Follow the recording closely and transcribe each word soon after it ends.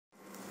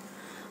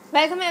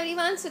Welcome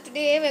everyone. So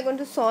today we're going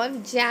to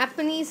solve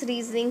Japanese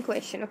reasoning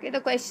question. Okay, the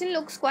question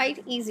looks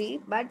quite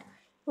easy, but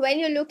when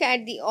you look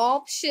at the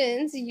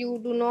options, you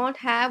do not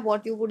have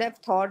what you would have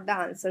thought the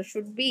answer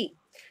should be.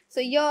 So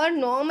here,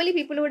 normally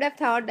people would have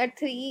thought that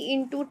 3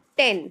 into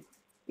 10,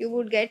 you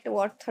would get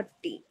what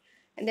 30.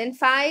 And then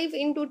 5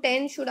 into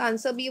 10 should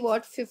answer be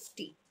what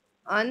 50.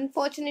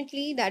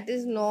 Unfortunately, that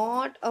is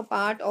not a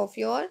part of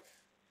your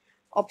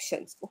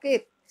options.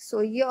 Okay,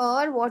 so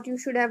here what you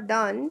should have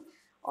done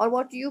or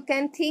what you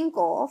can think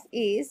of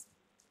is,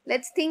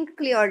 let's think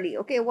clearly.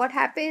 Okay, what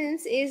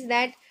happens is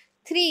that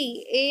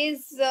 3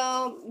 is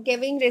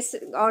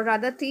or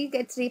rather 3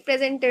 gets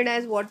represented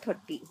as what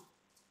 30.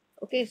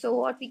 Okay, so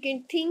what we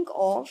can think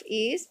of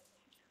is,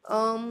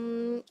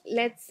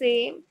 let's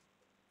say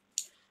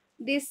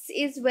this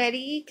is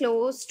very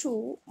close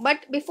to,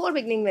 but before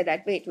beginning with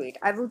that, wait,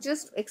 I will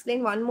just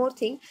explain one more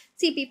thing.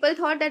 See, people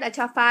thought that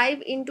acha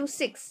 5 into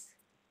 6,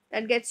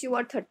 that gets you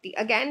what 30.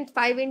 Again,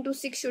 5 into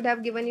 6 should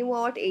have given you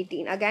what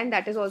 18. Again,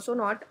 that is also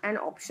not an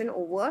option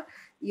over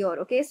here.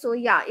 Okay, so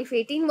yeah, if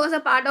 18 was a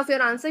part of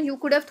your answer, you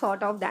could have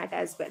thought of that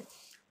as well.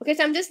 Okay,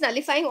 so I'm just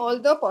nullifying all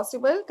the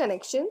possible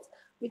connections,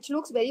 which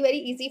looks very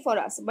easy for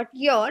us. But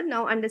here,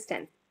 now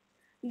understand,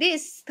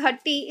 this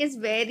 30 is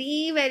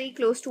very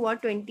close to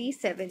what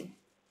 27,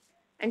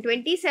 and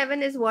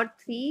 27 is what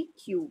 3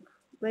 cube.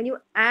 When you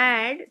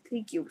add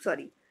 3 cube,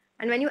 sorry,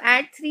 and when you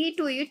add 3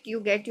 to it, you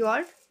get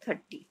your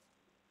 30.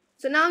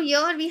 So now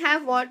here we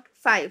have what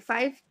 5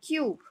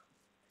 cube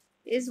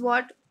is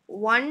what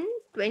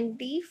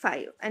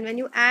 125, and when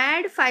you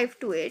add 5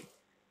 to it,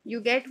 you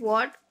get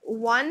what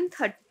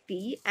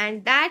 130,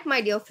 and that,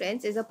 my dear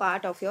friends, is a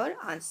part of your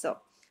answer.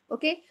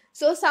 Okay,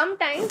 so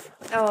sometimes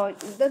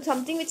the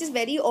something which is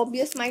very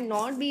obvious might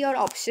not be your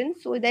option,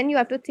 so then you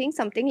have to think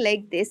something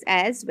like this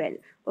as well.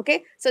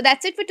 Okay, so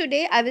that's it for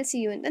today. I will see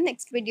you in the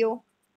next video.